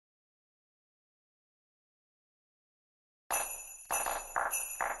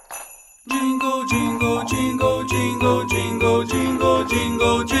Jingle, jingle, jingle, jingle, jingle, jingle,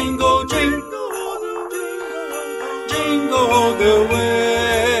 jingle, jingle, jingle all the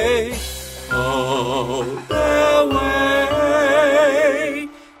way, all the way.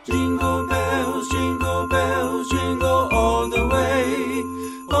 Jingle bells, jingle all the way.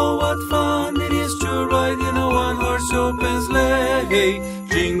 Oh, what fun it is to ride in a one-horse open sleigh.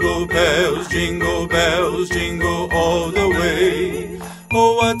 Jingle bells, jingle all the way.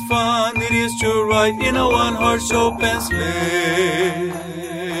 Oh, what fun it is to ride in a one-horse open sleigh.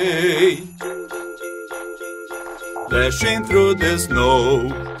 Dashing through the snow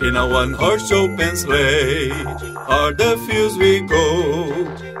in a one-horse open sleigh. O'er the fields we go,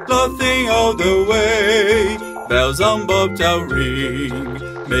 laughing all the way. Bells on bobtail ring,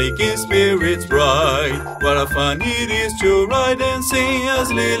 making spirits bright. What a fun it is to ride and sing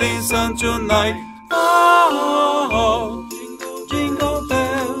as Lily sung tonight. Oh, jingle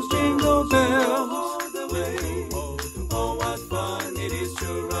bells, jingle bells. Oh, what fun it is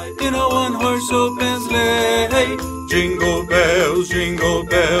to ride in a one-horse open sleigh. Jingle bells,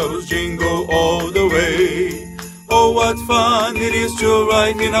 jingle all the way. Oh, what fun it is to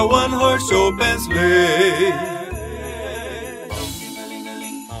ride in a one-horse open sleigh.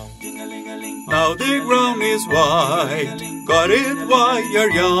 Now the ground is white, got it while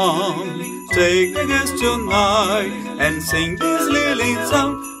you're young. Take the guest tonight and sing this little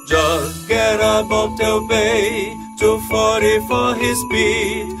song. Just get a bobtail bay, 240 for his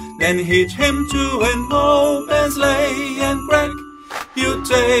speed. Then hitch him to an open sleigh and crack, you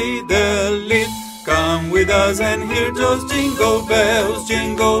take the lead. Come with us and hear those jingle bells,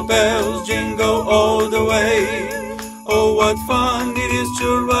 jingle all the way. Oh, what fun it is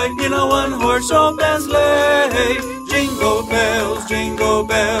to ride in a one-horse open sleigh. Jingle bells,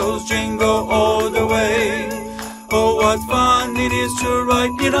 jingle all the way. Oh, what fun it is to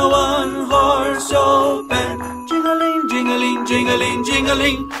ride in a one-horse open, jingling,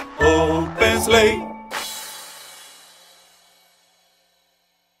 jingling, open sleigh.